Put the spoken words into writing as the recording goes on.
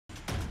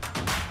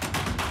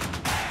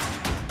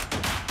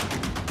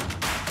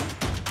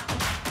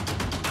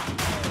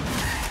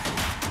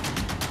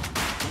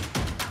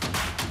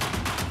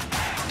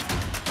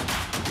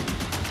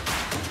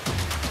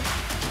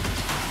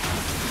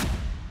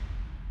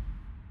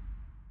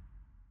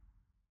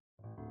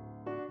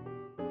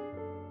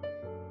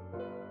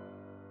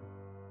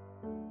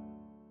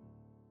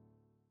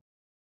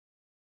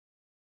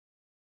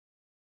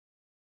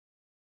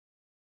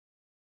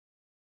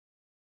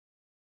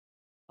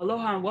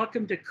Aloha and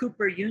welcome to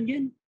Cooper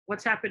Union,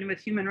 what's happening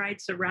with human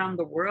rights around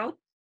the world.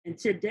 And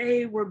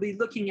today we'll be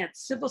looking at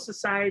civil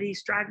society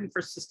striving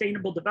for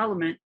sustainable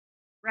development,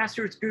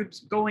 grassroots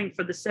groups going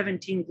for the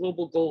 17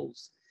 global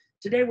goals.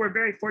 Today we're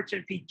very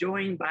fortunate to be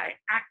joined by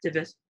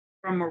activists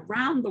from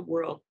around the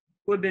world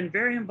who have been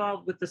very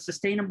involved with the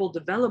sustainable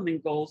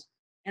development goals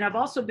and have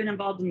also been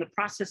involved in the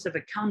process of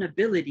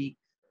accountability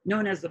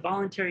known as the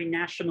Voluntary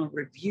National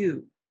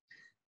Review.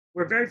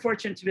 We're very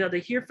fortunate to be able to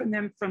hear from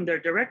them from their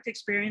direct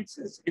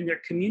experiences in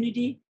their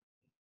community,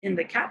 in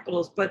the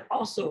capitals, but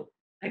also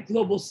at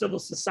global civil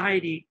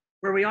society,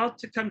 where we all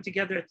come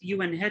together at the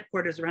UN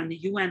headquarters around the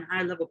UN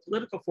high-level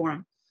political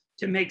forum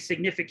to make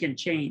significant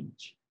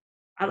change.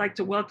 I'd like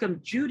to welcome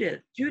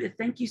Judith. Judith,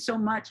 thank you so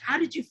much. How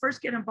did you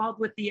first get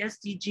involved with the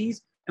SDGs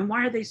and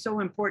why are they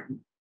so important?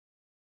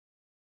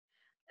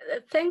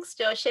 Thanks,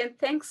 Josh, and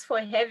thanks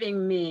for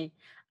having me.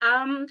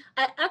 I'm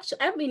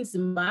in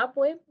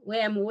Zimbabwe,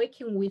 where I'm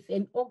working with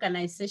an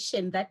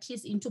organization that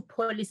is into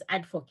police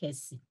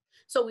advocacy.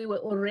 So we were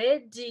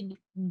already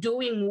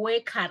doing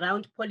work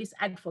around police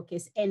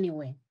advocacy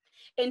anyway.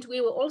 And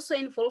we were also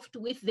involved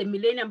with the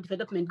Millennium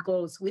Development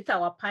Goals with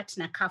our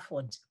partner,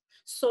 CAFOD.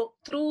 So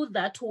through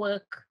that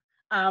work,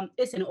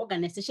 as an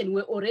organization,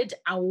 we're already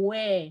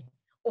aware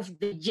of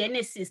the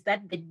genesis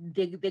that the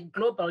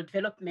global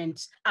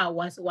development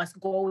was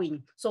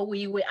going. So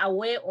we were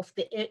aware of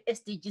the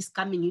SDGs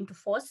coming into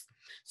force.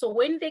 So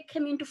when they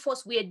came into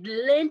force, we had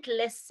learned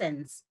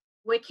lessons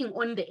working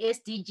on the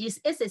SDGs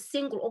as a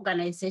single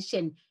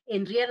organization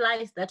and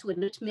realized that we're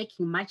not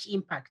making much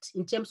impact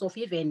in terms of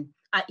even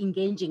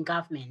engaging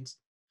government.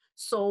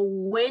 So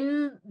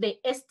when the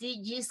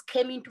SDGs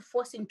came into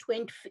force in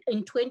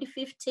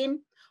 2015,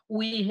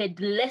 we had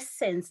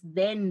lessons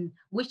then,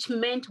 which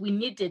meant we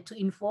needed to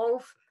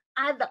involve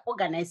other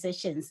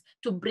organizations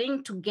to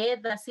bring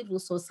together civil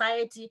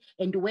society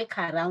and work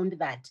around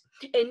that.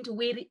 And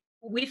we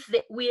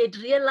had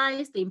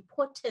realized the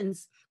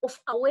importance of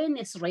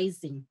awareness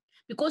raising,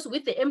 because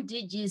with the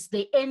MDGs,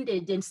 they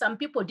ended and some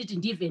people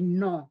didn't even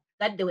know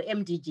that they were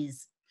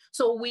MDGs.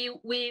 So we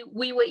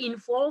were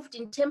involved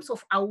in terms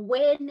of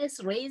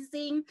awareness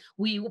raising.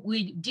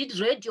 We did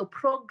radio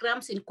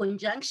programs in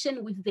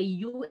conjunction with the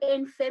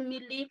UN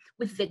family,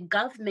 with the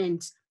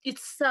government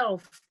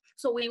itself.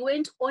 So we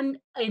went on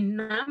a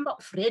number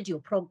of radio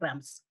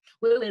programs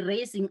where we were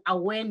raising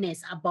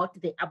awareness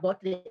about the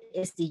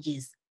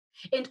SDGs.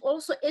 And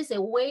also as a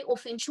way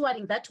of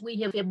ensuring that we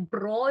have a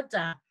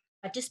broader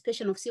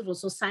participation of civil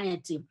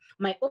society,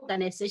 my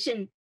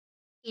organization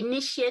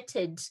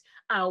initiated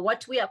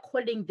what we are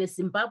calling the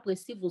Zimbabwe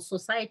Civil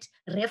Society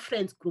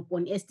Reference Group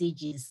on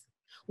SDGs,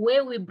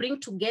 where we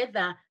bring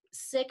together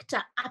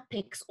sector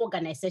apex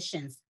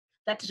organizations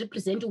that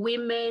represent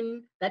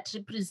women, that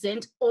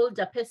represent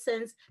older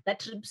persons,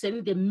 that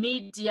represent the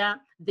media,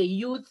 the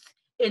youth,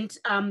 and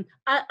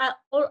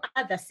all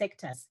other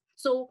sectors.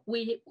 So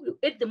we,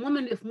 at the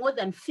moment, we have more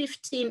than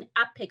 15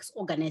 apex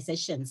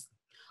organizations,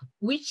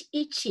 which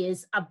each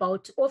has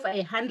about over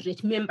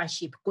 100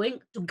 membership going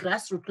to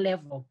grassroots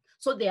level.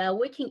 So they are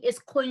working as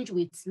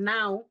conduits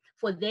now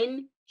for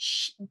then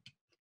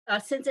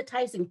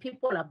sensitizing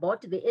people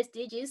about the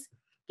SDGs,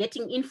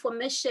 getting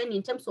information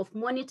in terms of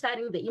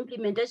monitoring the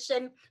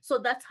implementation. So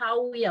that's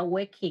how we are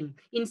working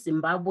in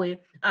Zimbabwe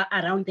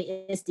around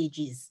the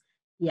SDGs.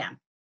 Yeah.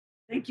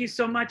 Thank you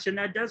so much. And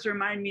that does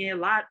remind me a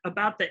lot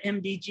about the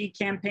MDG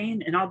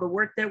campaign and all the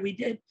work that we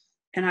did.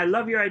 And I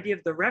love your idea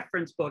of the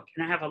reference book.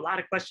 And I have a lot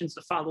of questions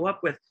to follow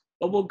up with,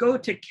 but we'll go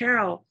to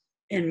Karol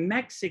in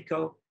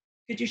Mexico.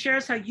 Could you share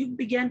us how you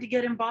began to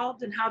get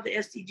involved and how the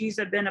SDGs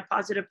have been a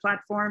positive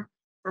platform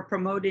for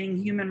promoting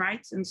human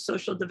rights and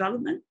social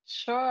development?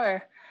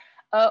 Sure.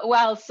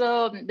 Well,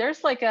 so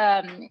there's like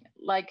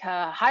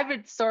a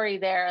hybrid story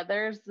there.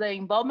 There's the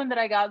involvement that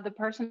I got at the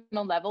personal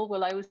level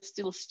while I was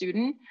still a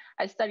student.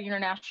 I studied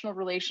international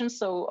relations,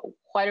 so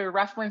quite a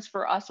reference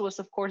for us was,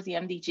 of course, the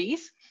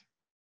MDGs.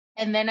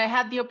 And then I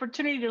had the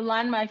opportunity to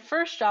land my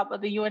first job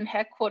at the UN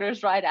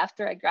headquarters right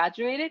after I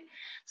graduated.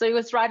 So it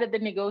was right at the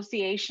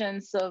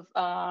negotiations of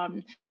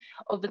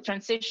the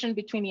transition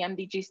between the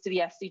MDGs to the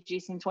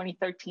SDGs in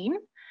 2013.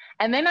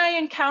 And then I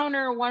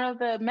encountered one of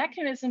the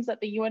mechanisms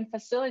that the UN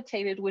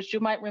facilitated, which you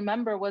might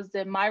remember was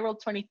the MIRAL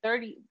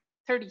 2030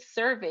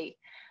 survey,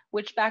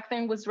 which back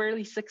then was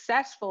really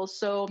successful.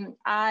 So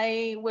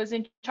I was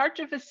in charge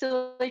of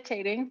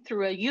facilitating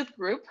through a youth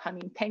group. I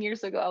mean, 10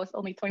 years ago, I was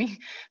only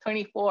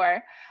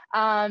 24.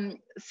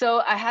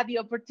 So I had the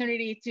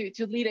opportunity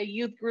to lead a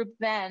youth group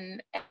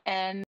then,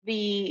 and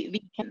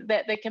the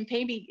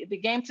campaign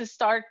began to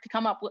start to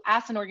come up with,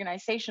 as an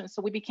organization.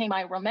 So we became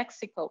IRO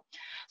Mexico.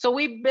 So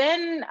we've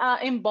been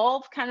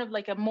involved kind of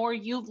like a more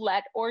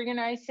youth-led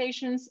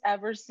organizations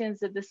ever since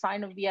the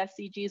design of the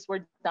SDGs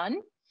were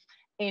done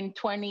in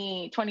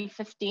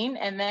 2015.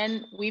 And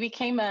then we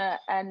became a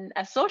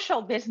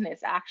social business,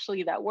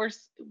 actually, that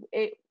was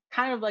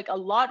kind of like a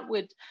lot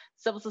with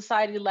civil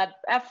society led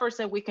efforts,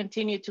 and we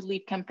continue to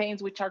lead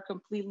campaigns which are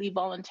completely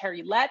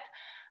voluntary led.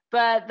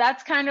 But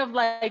that's kind of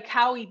like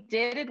how we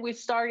did it. We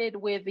started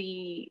with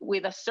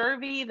a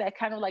survey that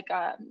kind of like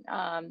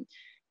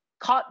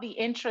caught the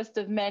interest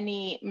of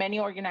many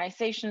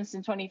organizations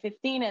in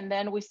 2015, and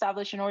then we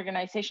established an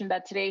organization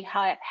that today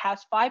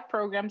has 5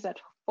 programs that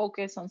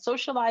focus on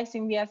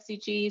socializing the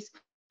SDGs,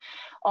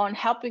 on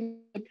helping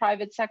the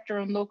private sector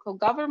and local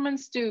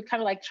governments to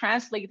kind of like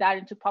translate that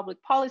into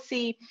public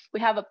policy. We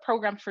have a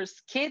program for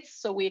kids,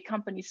 so we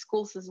accompany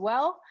schools as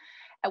well.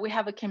 And we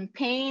have a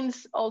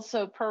campaigns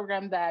also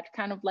program that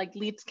kind of like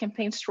leads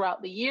campaigns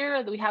throughout the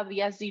year. We have the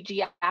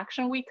SDG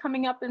Action Week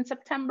coming up in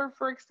September,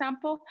 for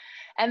example.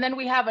 And then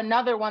we have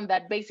another one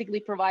that basically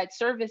provides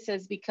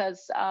services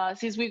because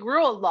since we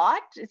grew a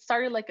lot, it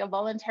started like a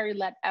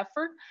voluntary-led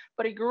effort,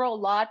 but it grew a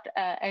lot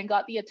and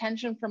got the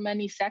attention from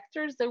many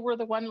sectors. They were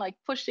the one like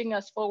pushing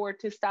us forward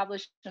to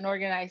establish an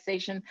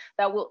organization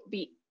that will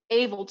be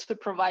able to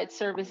provide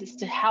services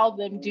to help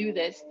them do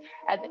this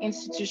at the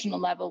institutional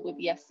level with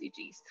the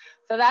SDGs.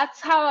 So that's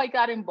how I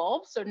got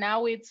involved. So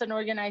now it's an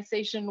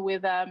organization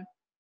with at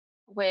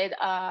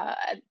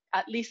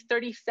least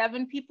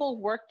 37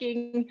 people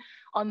working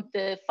on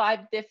the 5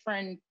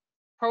 different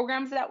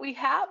programs that we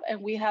have.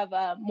 And we have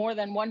more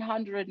than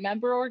 100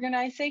 member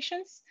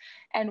organizations.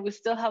 And we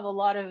still have a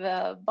lot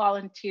of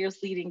volunteers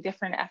leading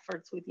different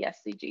efforts with the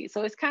SDGs.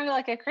 So it's kind of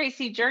like a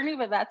crazy journey,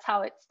 but that's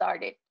how it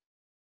started.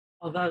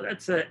 Although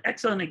that's an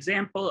excellent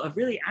example of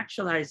really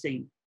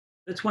actualizing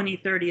the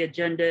 2030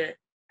 agenda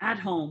at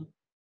home.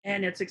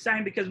 And it's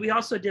exciting because we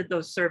also did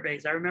those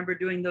surveys. I remember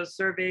doing those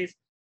surveys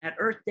at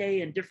Earth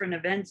Day and different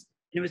events.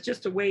 And it was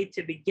just a way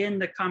to begin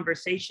the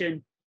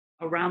conversation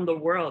around the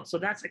world. So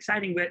that's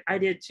exciting. What I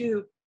did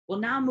too. We'll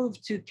now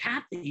move to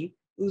Cathy,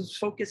 who's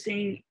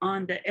focusing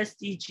on the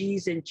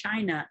SDGs in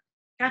China.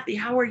 Cathy,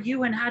 how are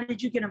you and how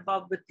did you get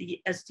involved with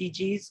the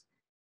SDGs?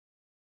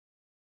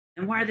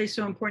 And why are they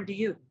so important to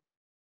you?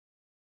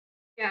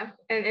 Yeah,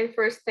 and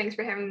first, thanks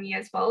for having me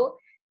as well.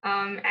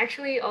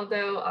 Actually,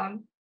 although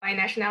by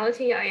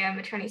nationality, I am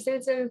a Chinese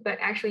citizen, but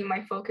actually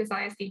my focus on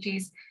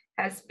SDGs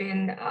has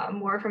been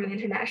more from an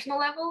international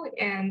level.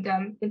 And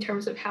in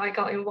terms of how I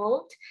got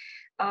involved,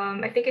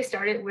 I think I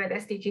started with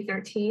SDG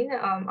 13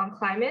 on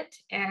climate,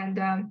 and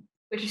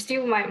which is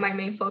still my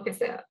main focus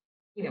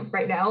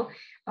right now.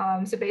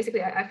 So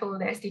basically, I follow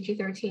the SDG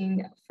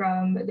 13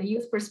 from the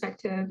youth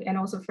perspective and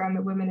also from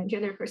a women and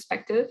gender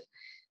perspective.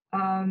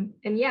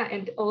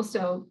 And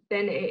also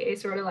then it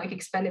sort of like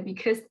expanded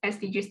because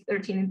SDG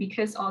 13 and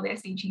because all the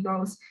SDG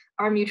goals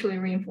are mutually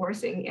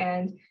reinforcing.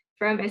 And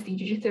from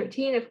SDG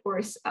 13, of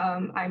course,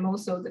 I'm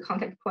also the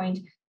contact point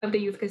of the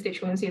youth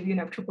constituency of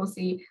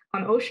UNFCCC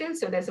on ocean.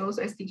 So there's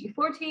also SDG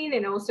 14,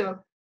 and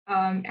also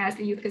as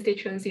the youth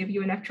constituency of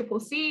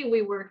UNFCCC,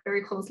 we work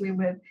very closely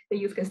with the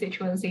youth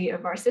constituency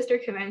of our sister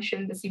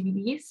convention, the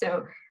CBD.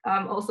 So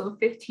also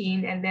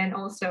 15, and then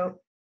also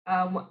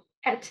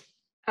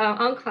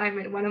on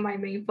climate, one of my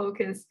main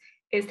focus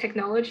is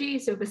technology.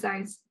 So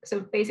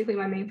basically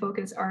my main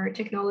focus are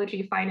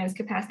technology, finance,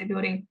 capacity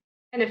building,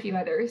 and a few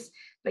others.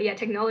 But yeah,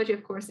 technology,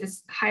 of course,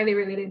 is highly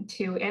related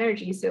to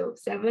energy. So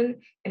 7,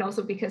 and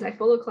also because I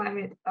follow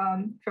climate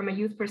from a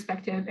youth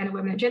perspective and a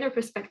women and gender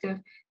perspective,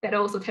 that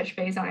also touch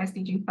base on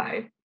SDG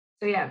 5.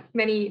 So yeah,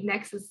 many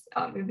nexus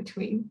in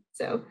between.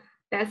 So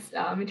that's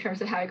in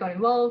terms of how I got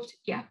involved.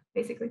 Yeah,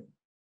 basically.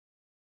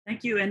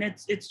 Thank you. And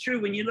it's true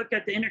when you look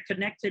at the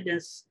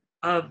interconnectedness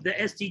of the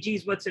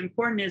SDGs, what's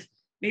important is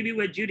maybe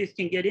what Judith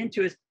can get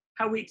into is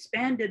how we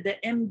expanded the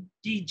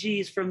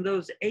MDGs from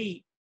those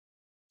 8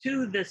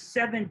 to the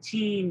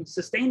 17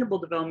 sustainable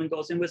development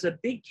goals. And was a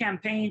big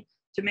campaign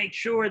to make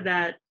sure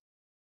that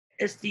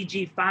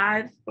SDG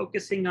 5,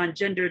 focusing on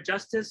gender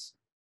justice,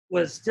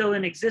 was still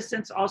in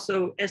existence.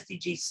 Also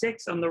SDG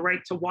 6 on the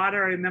right to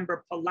water. I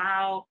remember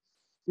Palau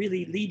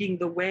really leading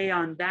the way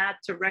on that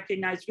to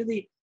recognize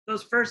really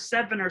those first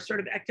 7 are sort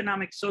of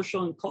economic,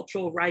 social, and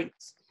cultural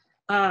rights.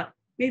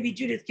 Maybe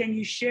Judith, can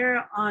you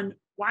share on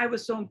why it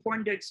was so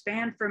important to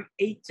expand from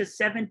 8 to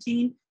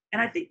 17?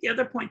 And I think the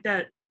other point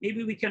that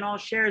maybe we can all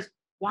share is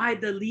why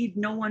the leave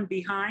no one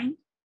behind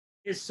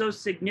is so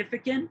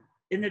significant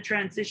in the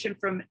transition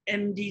from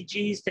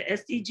MDGs to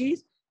SDGs,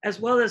 as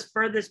well as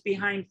furthest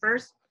behind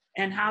first,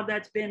 and how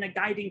that's been a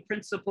guiding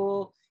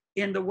principle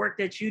in the work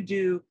that you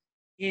do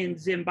in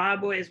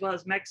Zimbabwe, as well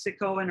as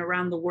Mexico and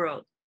around the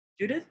world.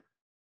 Judith?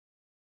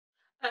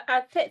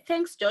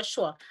 Thanks,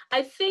 Joshua.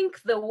 I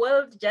think the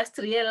world just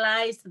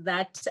realized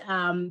that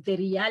the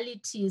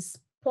reality is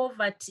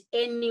poverty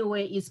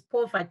anywhere is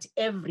poverty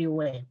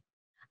everywhere.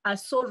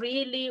 So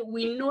really,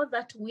 we know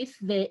that with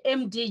the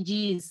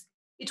MDGs,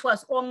 it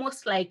was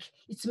almost like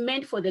it's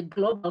meant for the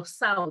global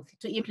south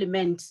to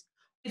implement,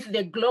 with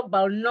the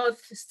global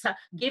north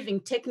giving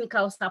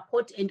technical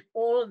support and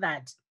all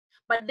that.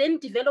 But then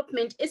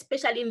development,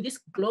 especially in this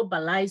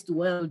globalized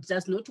world,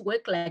 does not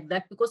work like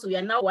that because we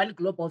are now one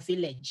global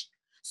village.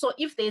 So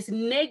if there's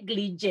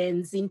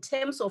negligence in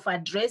terms of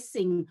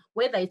addressing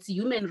whether it's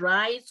human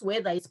rights,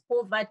 whether it's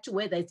poverty,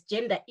 whether it's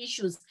gender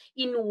issues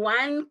in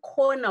one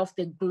corner of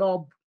the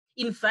globe,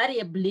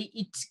 invariably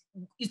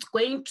it's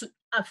going to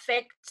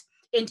affect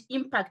and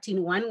impact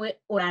in one way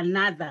or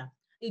another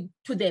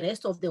to the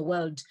rest of the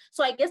world.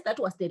 So I guess that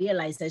was the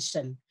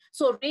realization.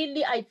 So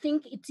really, I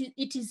think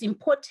it is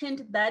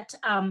important that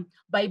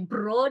by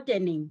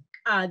broadening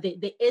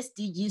the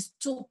SDGs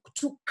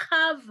to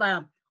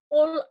cover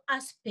all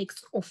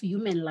aspects of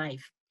human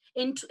life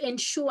and to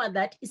ensure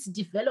that it's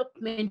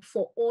development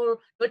for all,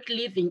 not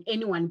leaving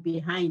anyone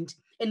behind,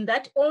 and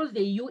that all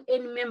the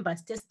UN member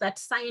states that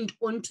signed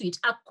onto it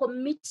are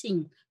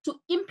committing to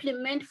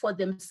implement for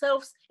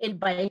themselves and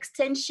by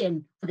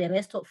extension for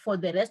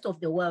the rest of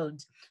the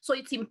world. So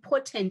it's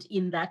important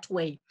in that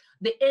way.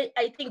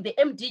 I think the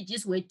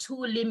MDGs were too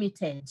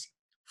limited,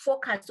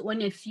 focused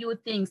on a few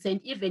things, and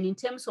even in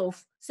terms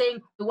of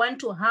saying we want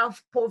to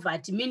have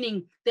poverty,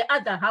 meaning the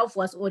other half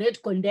was already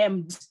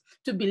condemned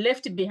to be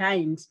left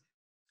behind.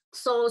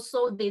 So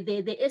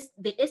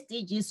the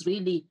SDGs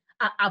really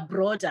are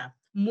broader,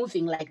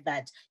 moving like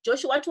that.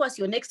 Joshua, what was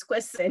your next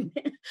question?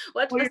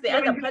 What was the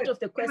other part of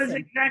the question? It was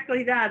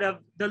exactly that, of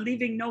the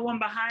leaving no one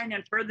behind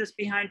and furthest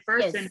behind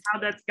first, yes, and how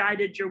that's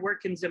guided your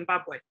work in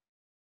Zimbabwe.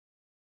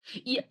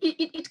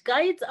 It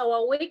guides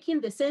our work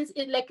in the sense,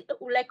 like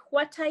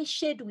what I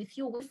shared with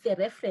you with the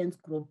reference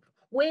group,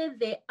 where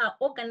there are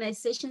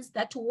organizations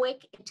that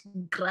work at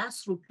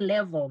grassroots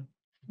level,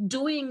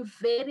 doing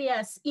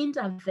various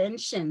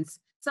interventions.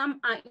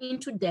 Some are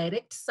into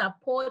direct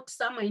support,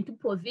 some are into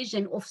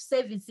provision of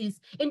services,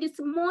 and it's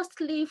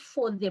mostly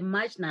for the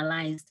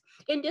marginalized,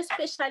 and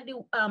especially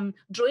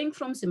drawing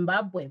from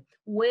Zimbabwe,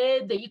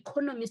 where the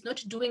economy is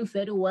not doing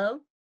very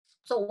well.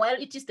 So while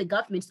it is the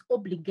government's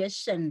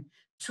obligation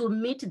to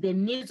meet the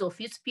needs of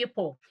its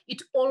people,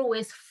 it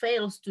always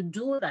fails to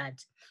do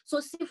that. So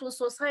civil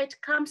society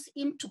comes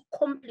in to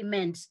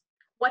complement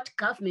what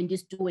government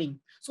is doing.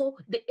 So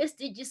the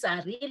SDGs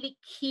are really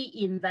key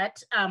in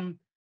that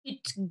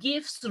it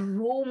gives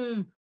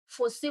room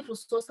for civil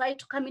society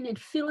to come in and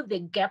fill the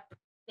gap,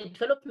 the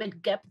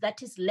development gap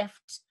that is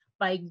left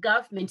by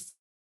government's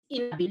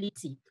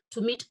inability to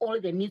meet all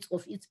the needs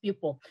of its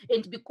people.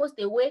 And because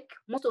they work,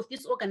 most of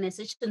these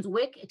organizations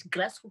work at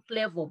grassroots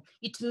level,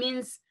 it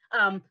means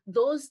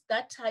those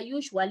that are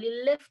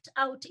usually left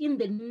out in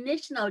the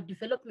national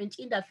development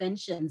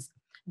interventions,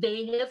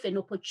 they have an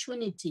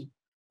opportunity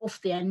of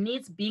their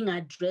needs being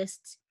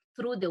addressed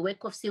through the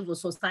work of civil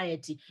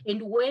society.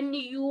 And when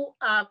you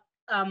are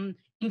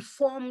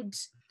informed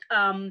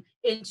and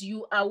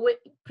you are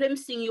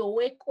premising your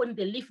work on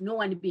the leave no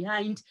one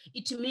behind,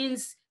 it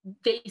means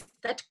there is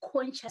that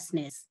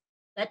consciousness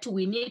that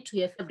we need to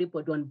have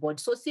everybody on board.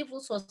 So civil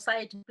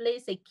society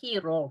plays a key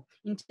role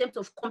in terms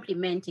of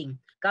complementing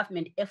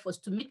government efforts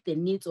to meet the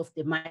needs of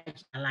the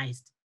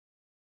marginalized.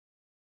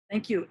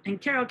 Thank you. And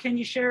Karol, can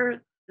you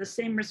share the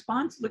same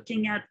response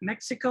looking at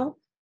Mexico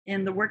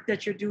and the work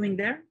that you're doing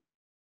there?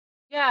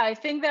 Yeah, I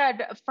think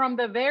that from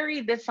the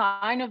very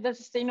design of the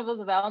Sustainable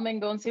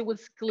Development Goals, it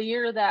was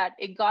clear that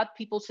it got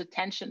people's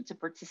attention to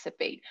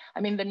participate.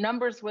 I mean, the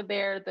numbers were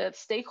there, the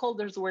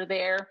stakeholders were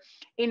there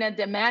in a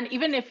demand.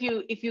 Even if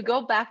you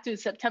go back to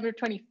September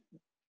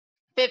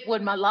 25th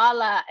when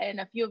Malala and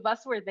a few of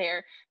us were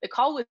there, the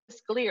call was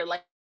clear,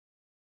 like,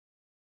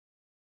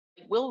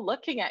 we're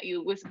looking at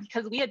you, was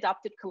because we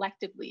adopted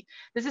collectively.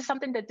 This is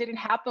something that didn't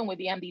happen with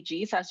the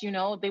MDGs. As you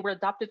know, they were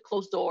adopted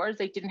closed doors.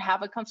 They didn't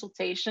have a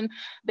consultation.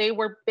 They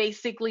were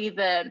basically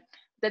the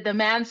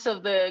demands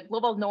of the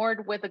global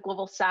north with the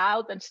global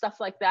south and stuff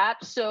like that.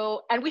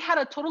 So, and we had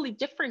a totally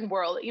different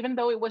world, even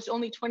though it was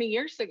only 20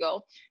 years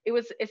ago,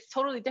 it's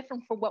totally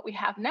different from what we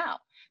have now.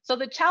 So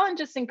the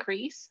challenges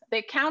increase, the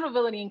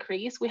accountability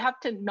increase. We have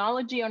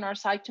technology on our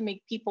side to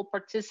make people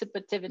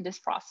participative in this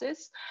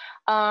process.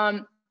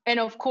 And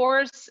of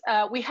course,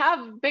 we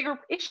have bigger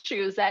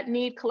issues that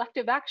need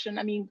collective action.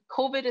 I mean,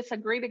 COVID is a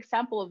great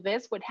example of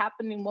this. What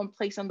happened in one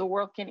place in the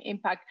world can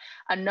impact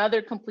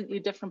another completely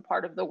different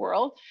part of the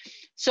world.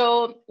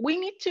 So we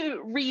need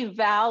to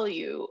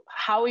revalue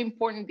how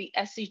important the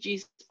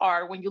SDGs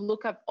are when you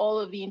look at all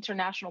of the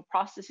international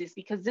processes,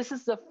 because this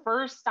is the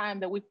first time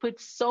that we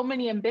put so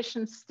many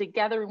ambitions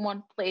together in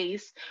one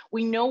place.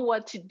 We know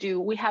what to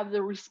do. We have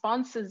the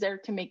responses there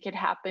to make it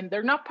happen.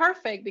 They're not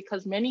perfect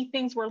because many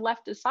things were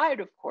left aside,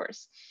 of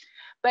course.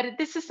 But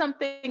this is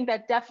something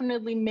that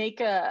definitely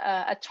make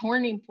a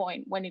turning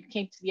point when it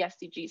came to the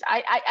SDGs.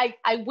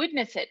 I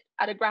witnessed it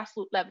at a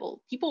grassroots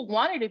level. People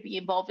wanted to be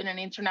involved in an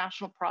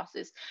international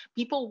process.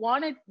 People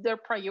wanted their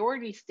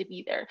priorities to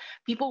be there.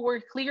 People were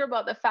clear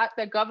about the fact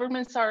that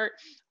governments are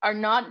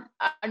not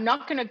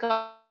going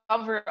to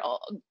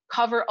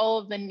cover all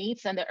of the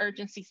needs and the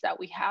urgencies that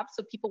we have.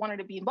 So people wanted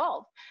to be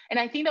involved. And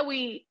I think that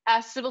we,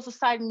 as civil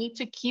society, need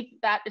to keep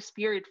that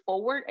spirit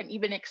forward and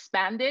even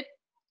expand it,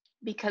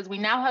 because we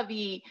now have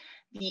the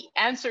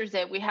answers,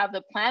 that we have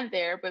the plan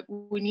there, but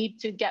we need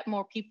to get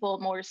more people,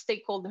 more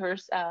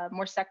stakeholders,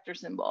 more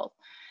sectors involved.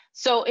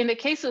 So in the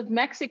case of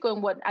Mexico,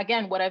 and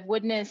what I've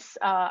witnessed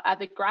at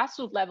the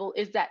grassroots level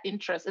is that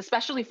interest,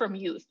 especially from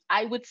youth.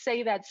 I would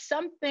say that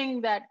something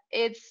that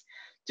it's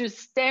to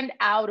stand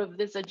out of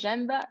this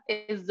agenda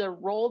is the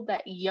role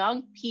that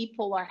young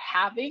people are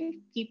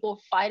having,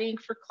 people fighting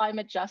for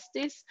climate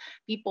justice,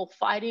 people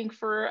fighting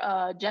for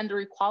gender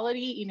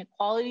equality,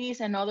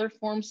 inequalities, and other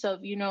forms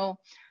of,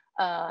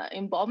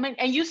 involvement.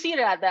 And you see it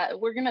at that.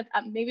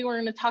 Maybe we're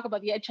gonna talk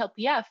about the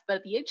HLPF,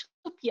 but the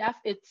HLPF,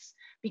 it's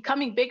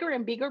becoming bigger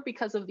and bigger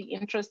because of the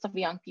interest of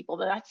young people.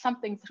 That's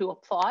something to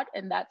applaud,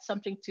 and that's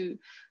something to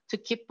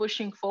keep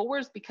pushing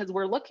forwards, because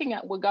we're looking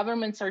at what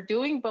governments are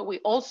doing, but we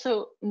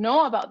also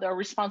know about the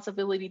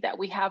responsibility that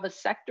we have as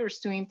sectors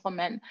to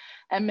implement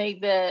and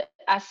make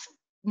as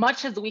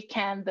much as we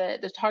can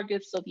the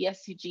targets of the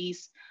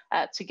SDGs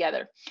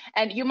together.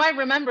 And you might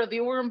remember that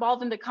you were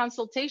involved in the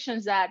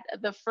consultations that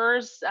the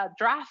first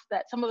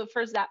some of the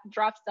first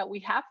drafts that we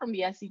have from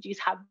the SDGs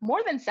have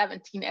more than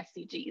 17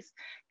 SDGs,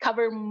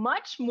 cover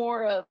much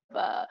more of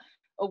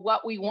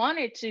what we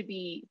wanted to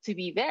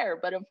be there.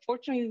 But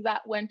unfortunately,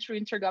 that went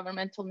through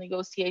intergovernmental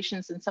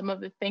negotiations and some of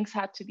the things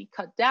had to be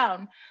cut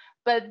down.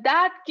 But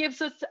that gives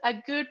us a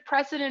good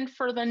precedent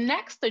for the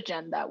next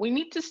agenda. We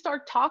need to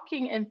start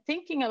talking and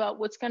thinking about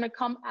what's going to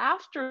come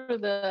after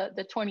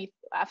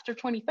after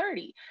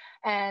 2030,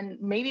 and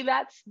maybe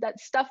that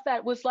stuff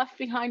that was left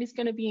behind is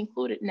going to be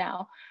included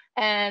now.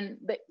 And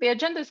the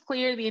agenda is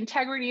clear. The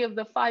integrity of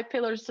the 5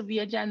 pillars of the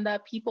agenda: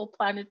 people,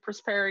 planet,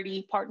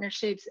 prosperity,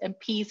 partnerships, and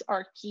peace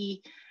are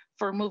key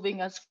for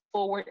moving us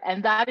forward.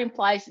 And that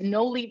implies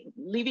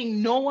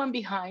leaving no one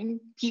behind,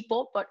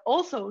 people, but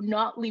also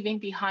not leaving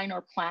behind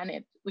our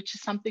planet, which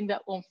is something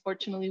that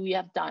unfortunately we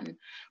have done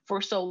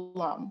for so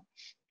long.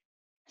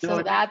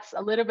 So that's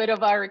a little bit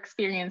of our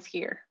experience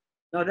here.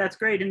 No, that's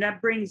great. And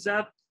that brings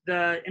up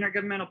the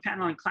Intergovernmental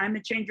Panel on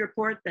Climate Change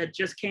report that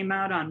just came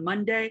out on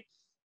Monday.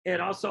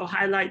 It also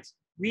highlights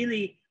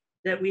really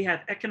that we have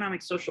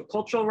economic, social,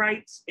 cultural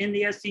rights in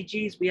the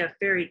SDGs. We have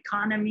fair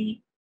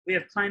economy, we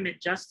have climate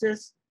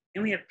justice,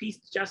 and we have peace,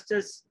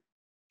 justice,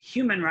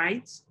 human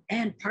rights,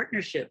 and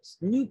partnerships,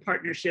 new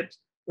partnerships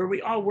where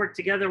we all work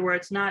together, where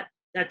it's not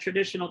that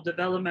traditional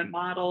development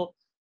model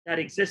that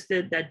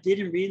existed that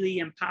didn't really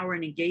empower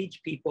and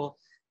engage people.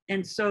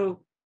 And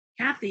so,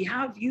 Cathy,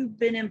 how have you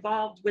been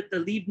involved with the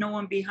Leave No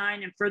One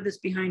Behind and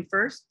Furthest Behind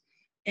First?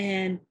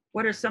 And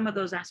what are some of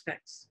those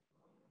aspects?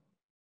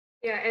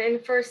 Yeah,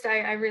 and first,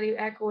 I really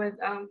echo with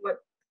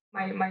what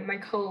my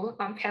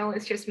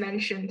co-panelists just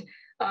mentioned,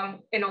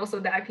 and also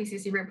the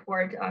IPCC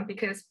report,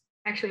 because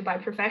actually by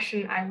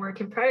profession, I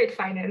work in private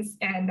finance,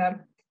 and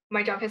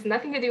my job has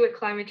nothing to do with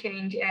climate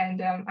change,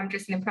 and I'm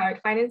just in the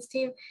private finance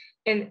team.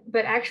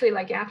 But actually,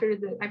 like after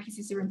the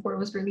IPCC report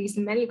was released,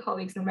 many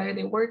colleagues, no matter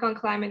they work on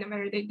climate, no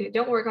matter they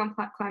don't work on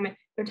climate,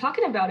 they're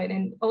talking about it.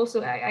 And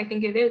also, I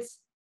think it is,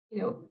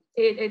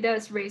 it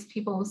does raise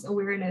people's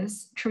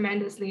awareness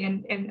tremendously.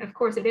 And of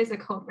course, it is a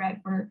code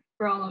red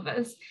for all of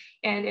us.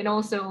 And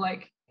also,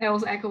 like, I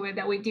also echo it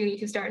that we do need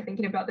to start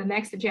thinking about the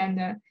next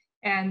agenda.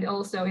 And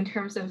also in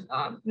terms of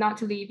not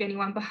to leave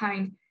anyone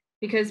behind,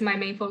 because my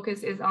main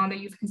focus is on the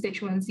youth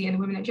constituency and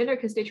women and gender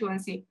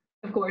constituency.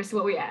 Of course,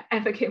 what we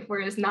advocate for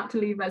is not to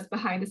leave us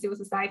behind the civil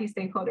society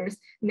stakeholders,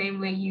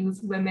 namely youth,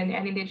 women,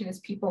 and indigenous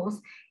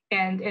peoples.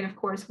 And of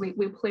course, we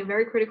play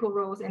very critical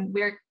roles, and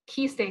we're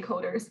key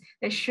stakeholders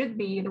that should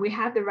be, we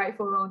have the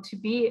rightful role to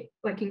be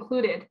like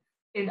included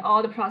in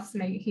all the process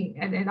making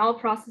and in all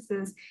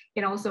processes,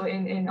 and also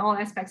in all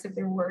aspects of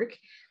their work.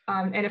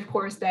 And of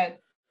course, that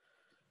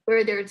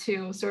we're there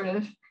to sort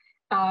of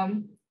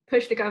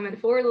push the government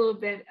forward a little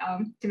bit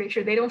to make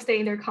sure they don't stay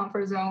in their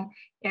comfort zone.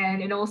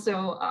 And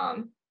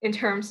also in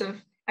terms of,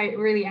 I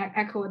really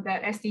echo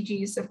that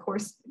SDGs, of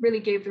course, really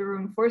gave the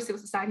room for civil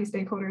society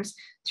stakeholders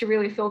to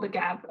really fill the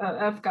gap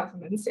of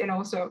governments. And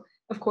also,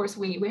 of course,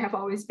 we have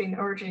always been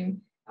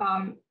urging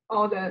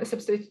all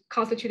the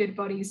constituted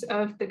bodies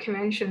of the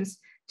conventions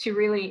to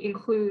really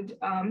include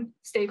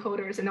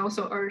stakeholders, and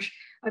also urge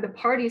the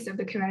parties of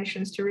the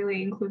conventions to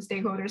really include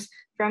stakeholders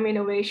from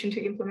innovation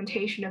to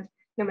implementation of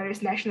no matter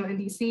it's national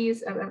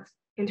NDCs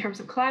in terms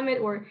of climate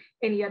or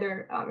any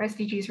other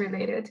SDGs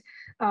related.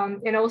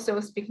 And also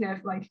speaking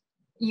of like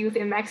youth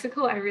in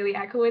Mexico, I really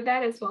echo with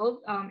that as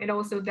well. And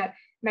also that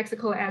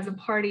Mexico as a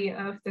party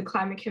of the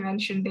climate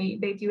convention,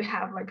 they do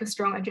have like a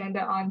strong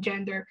agenda on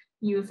gender,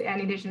 youth, and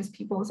indigenous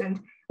peoples.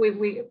 And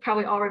we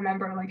probably all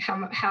remember like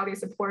how they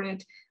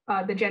supported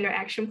the gender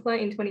action plan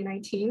in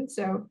 2019.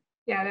 So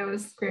yeah, that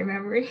was great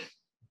memory.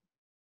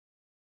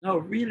 Oh,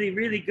 really,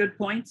 really good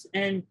points.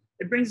 And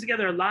it brings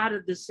together a lot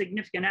of the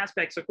significant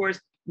aspects. Of course,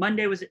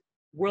 Monday was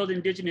World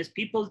Indigenous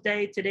Peoples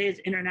Day. Today is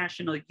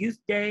International Youth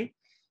Day.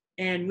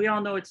 And we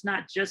all know it's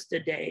not just a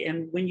day.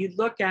 And when you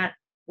look at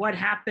what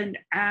happened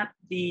at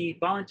the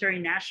Voluntary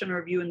National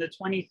Review in the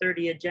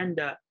 2030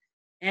 Agenda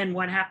and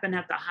what happened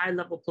at the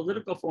high-level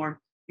political forum,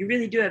 you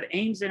really do have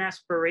aims and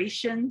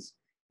aspirations.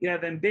 You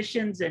have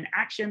ambitions and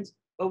actions.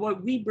 But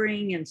what we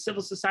bring and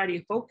civil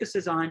society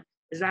focuses on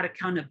is that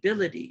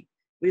accountability.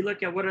 We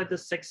look at what are the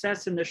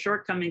success and the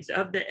shortcomings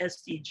of the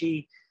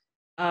SDG.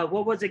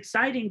 What was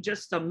exciting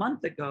just a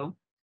month ago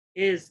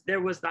is there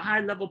was the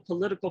high-level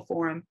political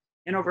forum,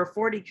 and over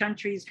 40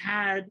 countries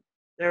had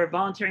their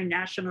voluntary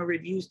national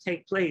reviews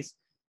take place.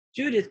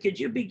 Judith, could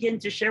you begin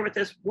to share with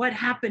us what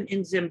happened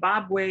in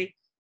Zimbabwe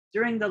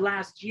during the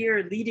last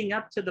year leading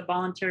up to the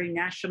voluntary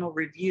national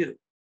review?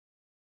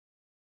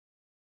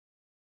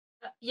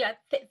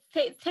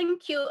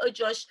 Thank you,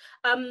 Josh.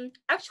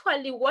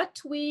 Actually,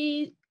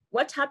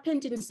 what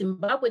happened in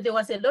Zimbabwe, there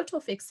was a lot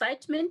of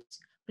excitement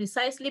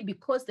precisely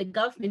because the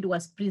government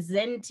was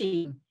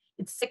presenting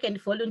its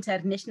second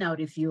voluntary national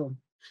review.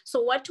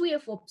 So what we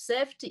have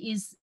observed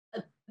is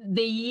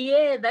the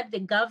year that the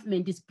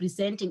government is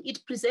presenting,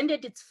 it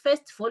presented its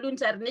first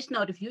voluntary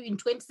national review in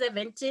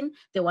 2017.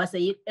 There was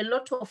a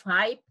lot of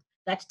hype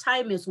that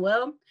time as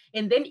well.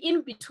 And then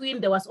in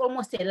between, there was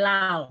almost a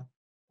lull.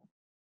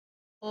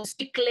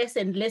 Speak less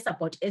and less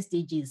about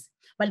SDGs.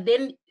 But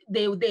then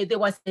there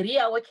was a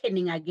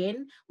reawakening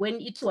again when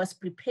it was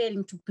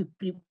preparing to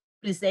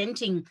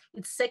presenting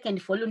its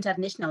second voluntary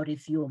national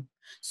review.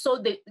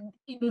 So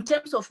in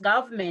terms of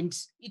government,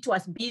 it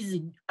was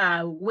busy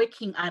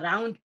working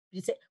around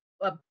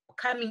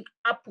coming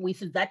up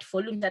with that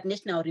voluntary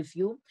national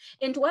review.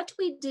 And what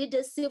we did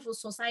as civil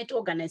society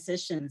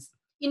organizations,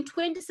 in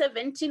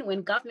 2017,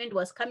 when government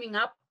was coming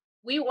up,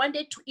 we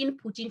wanted to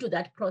input into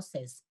that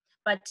process.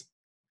 But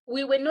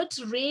we were not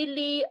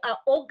really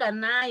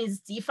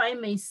organized, if I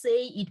may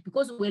say it,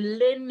 because we're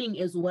learning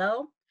as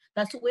well.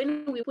 That's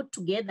when we put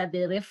together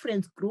the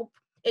reference group,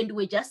 and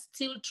we're just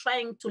still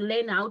trying to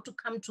learn how to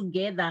come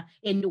together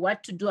and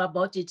what to do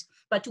about it.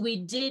 But we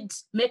did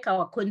make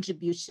our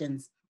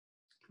contributions.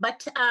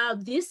 But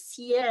this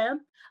year,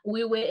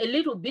 we were a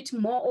little bit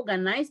more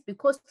organized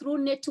because through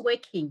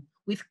networking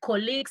with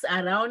colleagues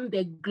around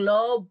the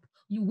globe,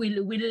 we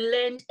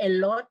learned a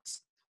lot.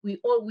 We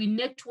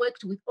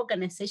networked with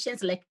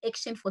organizations like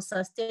Action for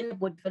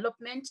Sustainable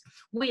Development.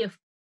 We have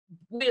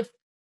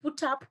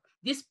put up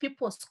this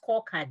people's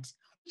scorecard,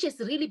 which has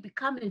really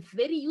become a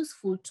very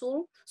useful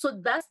tool. So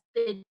that's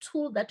the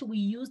tool that we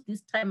use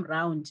this time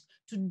around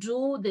to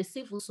do the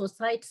civil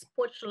society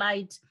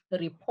spotlight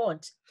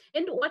report.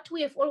 And what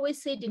we have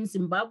always said in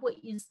Zimbabwe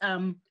is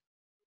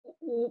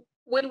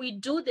when we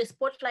do the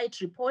spotlight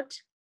report,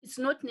 it's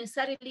not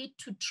necessarily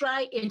to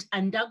try and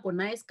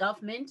antagonize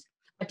government,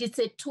 but it's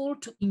a tool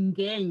to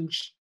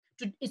engage.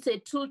 It's a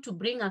tool to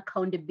bring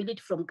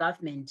accountability from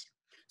government.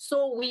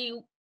 So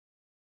we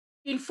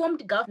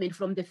informed government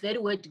from the very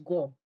word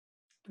go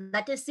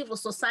that as civil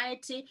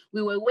society,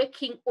 we were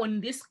working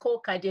on this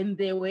scorecard and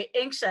they were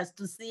anxious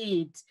to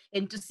see it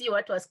and to see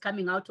what was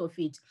coming out of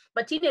it,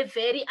 but in a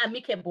very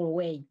amicable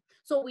way.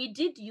 So we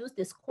did use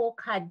the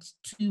scorecard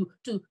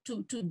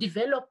to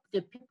develop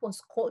the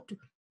people's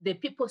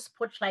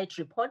spotlight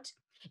report,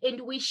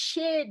 and we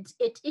shared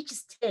at each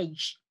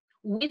stage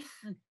with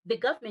the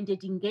government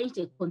had engaged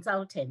a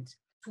consultant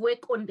to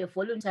work on the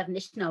voluntary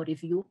national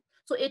review.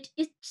 So at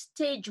each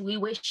stage, we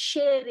were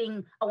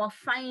sharing our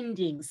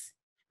findings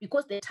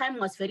because the time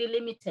was very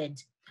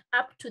limited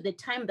up to the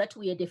time that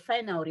we had a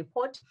final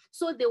report.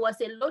 So there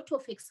was a lot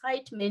of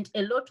excitement,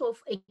 a lot of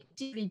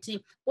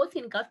activity, both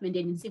in government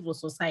and in civil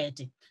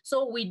society.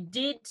 So we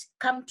did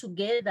come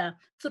together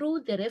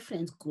through the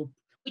reference group,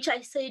 which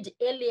I said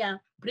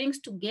earlier brings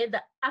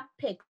together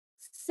apex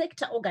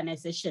sector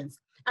organizations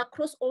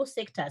across all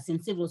sectors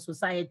in civil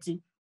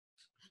society.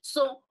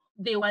 So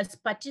there was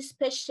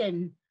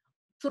participation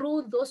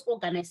through those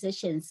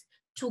organizations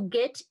to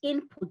get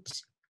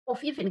input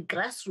of even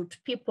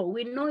grassroots people.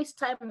 We know it's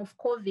time of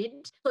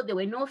COVID, so there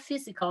were no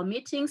physical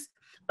meetings,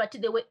 but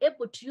they were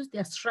able to use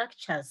their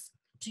structures,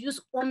 to use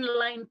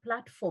online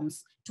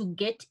platforms to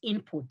get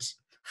input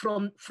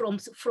from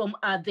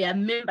their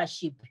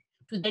membership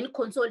to then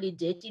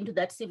consolidate into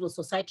that civil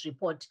society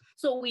report.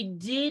 So we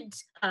did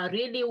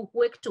really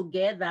work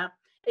together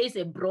as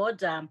a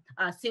broader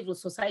civil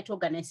society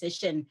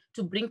organization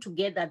to bring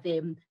together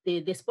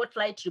the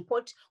spotlight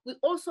report. We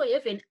also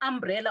have an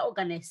umbrella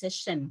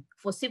organization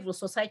for civil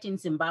society in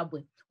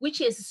Zimbabwe, which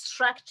has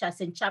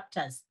structures and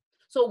chapters.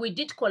 So we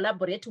did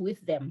collaborate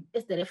with them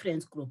as the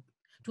reference group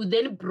to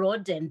then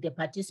broaden the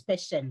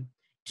participation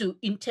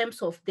in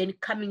terms of then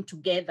coming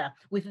together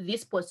with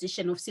this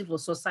position of civil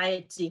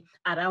society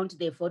around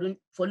the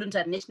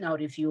voluntary national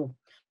review.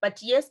 But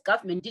yes,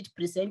 government did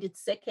present its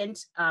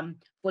second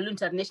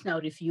voluntary national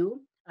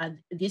review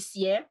this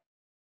year.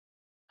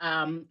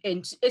 And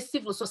as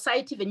civil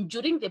society, even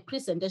during the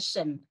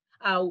presentation,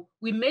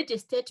 we made a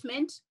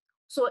statement.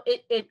 So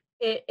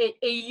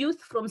a youth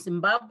from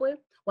Zimbabwe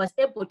was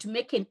able to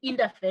make an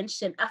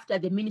intervention after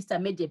the minister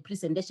made a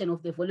presentation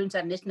of the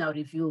voluntary national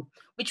review,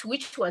 which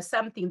was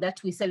something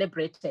that we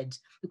celebrated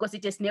because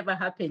it has never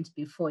happened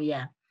before.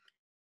 Yeah.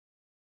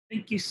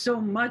 Thank you so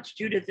much,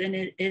 Judith. And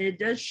it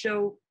does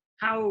show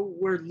how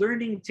we're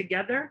learning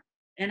together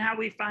and how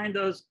we find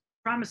those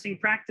promising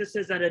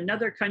practices that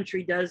another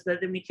country does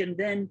that then we can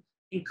then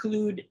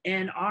include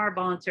in our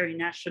voluntary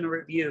national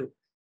review.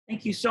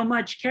 Thank you so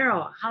much,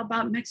 Karol. How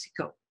about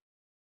Mexico?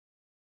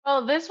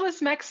 Well, this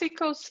was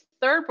Mexico's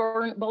third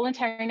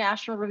Voluntary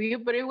National Review,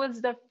 but it was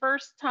the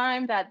first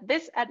time that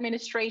this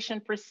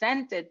administration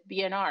presented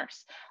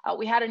VNRs.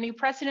 We had a new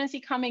presidency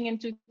coming in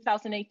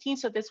 2018,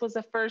 so this was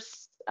the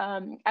first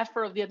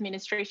effort of the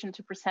administration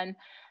to present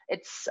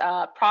its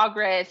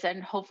progress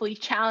and hopefully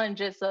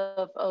challenges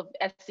of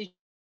SDG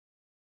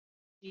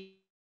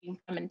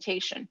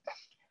implementation.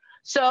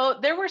 So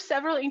there were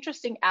several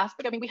interesting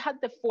aspects. I mean, we had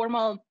the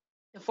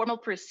formal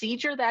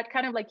procedure that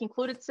kind of like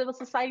included civil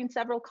society in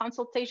several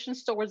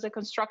consultations towards the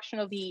construction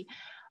of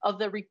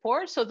the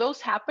report. So those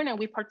happened and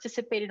we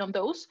participated on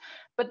those.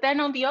 But then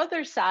on the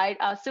other side,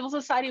 civil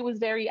society was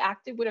very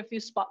active with a few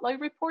spotlight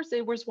reports.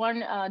 There was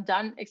one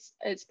done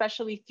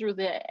especially through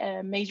the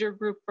major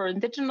group for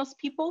indigenous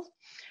peoples.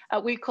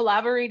 We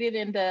collaborated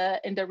in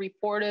the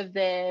report of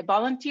the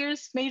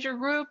volunteers major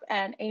group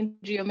and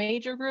NGO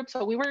major group.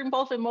 So we were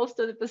involved in most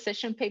of the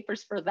position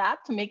papers for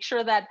that to make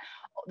sure that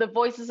the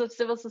voices of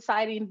civil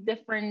society in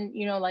different,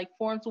 like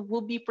forms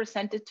will be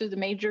presented to the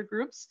major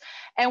groups.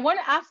 And one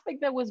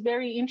aspect that was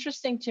very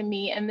interesting to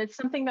me, and it's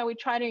something that we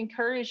try to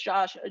encourage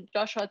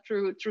Joshua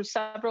through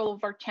several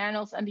of our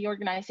channels and the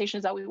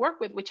organizations that we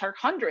work with, which are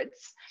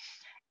hundreds,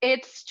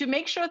 it's to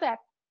make sure that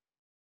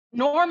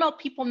normal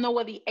people know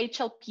what the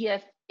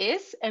HLPF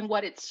is and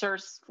what it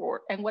serves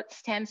for and what it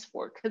stands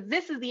for, because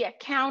this is the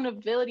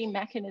accountability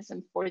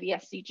mechanism for the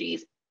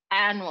SDGs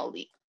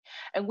annually.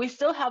 And we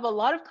still have a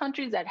lot of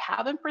countries that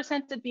haven't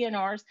presented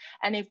VNRs.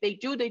 And if they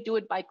do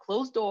it by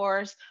closed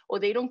doors, or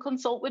they don't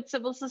consult with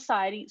civil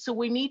society. So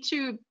we need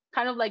to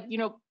kind of like,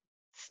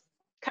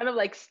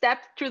 step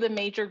through the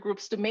major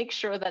groups to make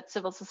sure that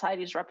civil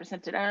society is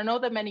represented. And I know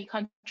that many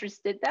countries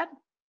did that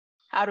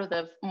out of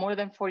the more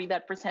than 40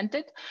 that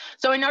presented.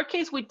 So in our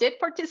case, we did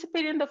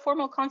participate in the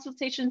formal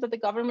consultations that the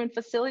government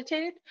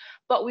facilitated,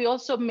 but we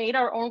also made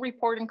our own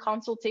report and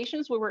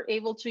consultations. We were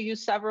able to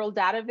use several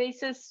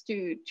databases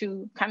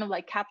to kind of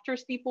like capture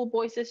people's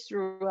voices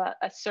through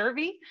a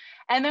survey.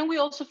 And then we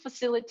also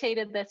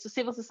facilitated the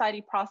civil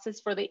society process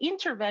for the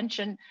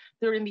intervention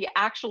during the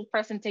actual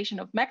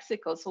presentation of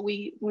Mexico. So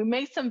we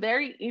made some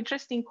very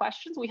interesting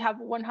questions. We have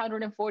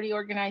 140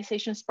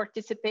 organizations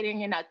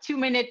participating in a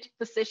 2-minute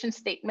position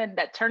statement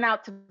that turned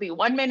out to be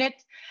 1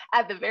 minute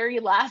at the very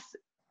last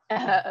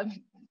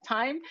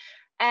time.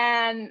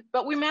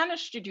 But we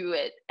managed to do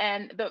it.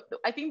 And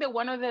I think that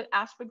one of the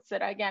aspects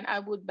that, again, I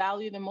would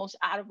value the most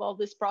out of all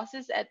this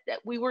process, that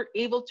we were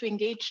able to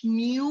engage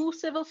new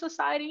civil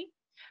society,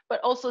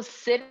 but also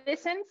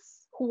citizens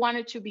who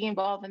wanted to be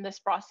involved in this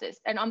process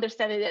and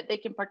understanding that they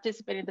can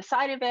participate in the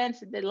side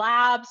events, in the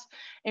labs,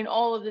 in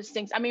all of these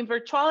things. I mean,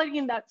 virtuality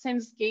in that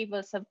sense gave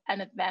us an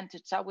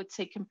advantage, I would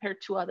say, compared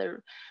to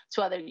other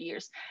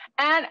years.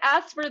 And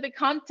as for the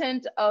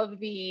content of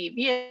the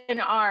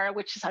VNR,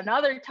 which is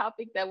another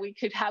topic that we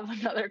could have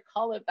another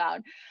call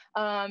about,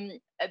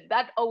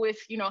 that always,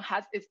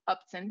 has its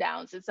ups and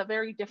downs. It's a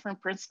very different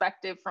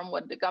perspective from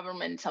what the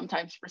government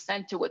sometimes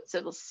present to what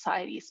civil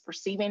society is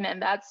perceiving,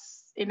 and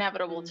that's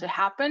inevitable to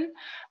happen.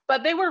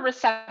 But they were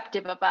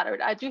receptive about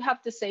it. I do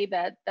have to say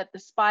that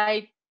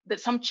despite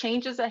some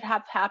changes that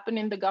have happened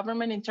in the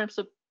government in terms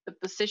of the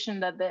position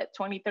that the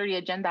 2030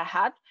 agenda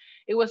had,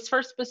 it was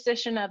first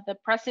position at the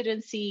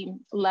presidency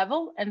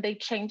level, and they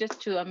changed it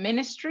to a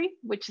ministry,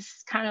 which is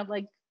kind of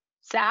like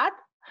sad.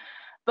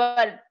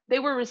 But they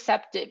were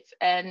receptive,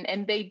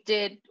 and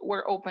they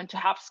were open to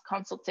have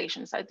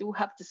consultations. I do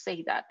have to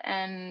say that.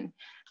 And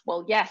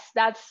well, yes,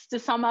 that's to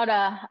sum out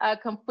a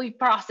complete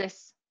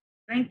process.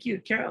 Thank you,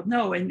 Karol.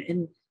 No,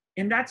 and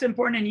that's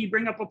important. And you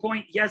bring up a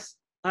point. Yes,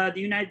 the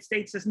United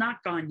States has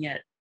not gone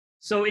yet.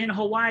 So in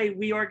Hawaii,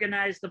 we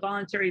organized the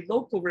voluntary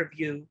local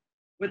review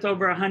with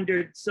over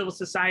 100 civil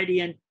society.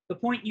 And the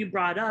point you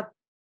brought up,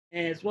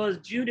 as well as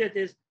Judith,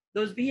 is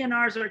those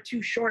VNRs are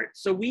too short.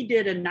 So we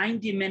did a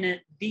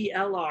 90-minute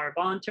VLR,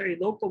 voluntary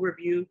local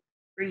review,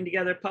 bringing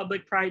together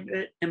public,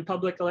 private, and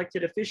public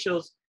elected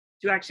officials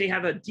to actually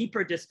have a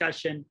deeper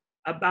discussion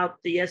about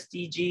the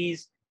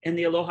SDGs and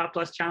the Aloha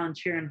Plus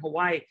Challenge here in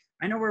Hawaii.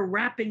 I know we're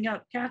wrapping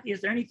up. Cathy,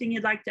 is there anything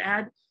you'd like to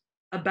add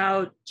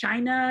about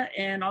China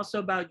and also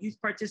about youth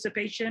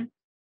participation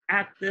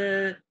at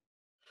the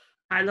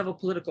high-level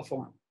political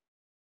forum?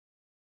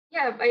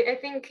 Yeah, I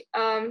think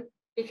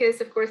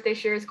because of course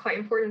this year is quite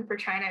important for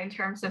China in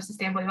terms of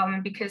sustainable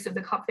development because of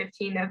the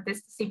COP15 of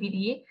this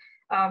CBD.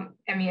 I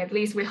mean, at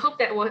least we hope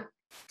that will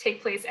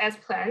take place as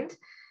planned.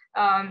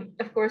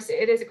 Of course,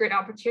 it is a great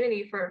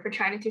opportunity for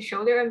China to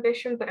show their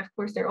ambition, but of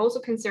course, there are also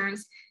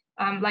concerns,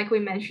 like we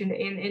mentioned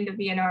in the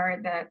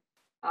VNR, that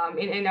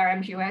in our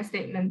MGOS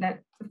statement,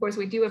 that of course,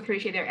 we do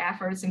appreciate their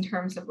efforts in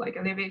terms of like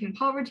alleviating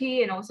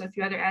poverty and also a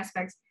few other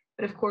aspects,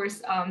 but of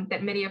course,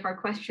 that many of our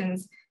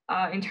questions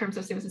in terms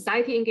of civil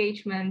society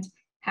engagement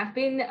have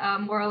been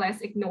more or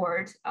less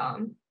ignored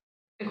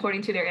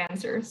according to their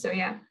answers. So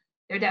yeah,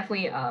 there are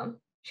definitely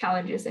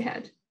challenges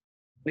ahead.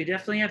 We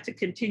definitely have to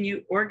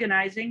continue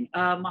organizing.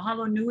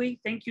 Mahalo nui.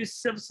 Thank you,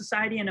 civil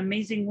society and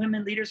amazing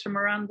women leaders from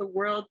around the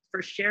world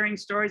for sharing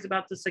stories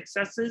about the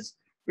successes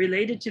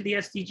related to the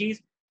SDGs.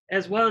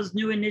 as well as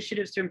new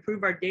initiatives to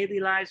improve our daily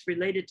lives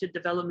related to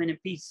development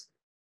and peace.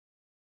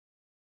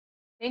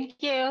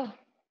 Thank you.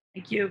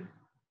 Thank you.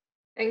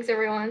 Thanks,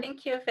 everyone.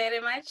 Thank you very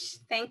much.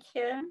 Thank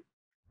you.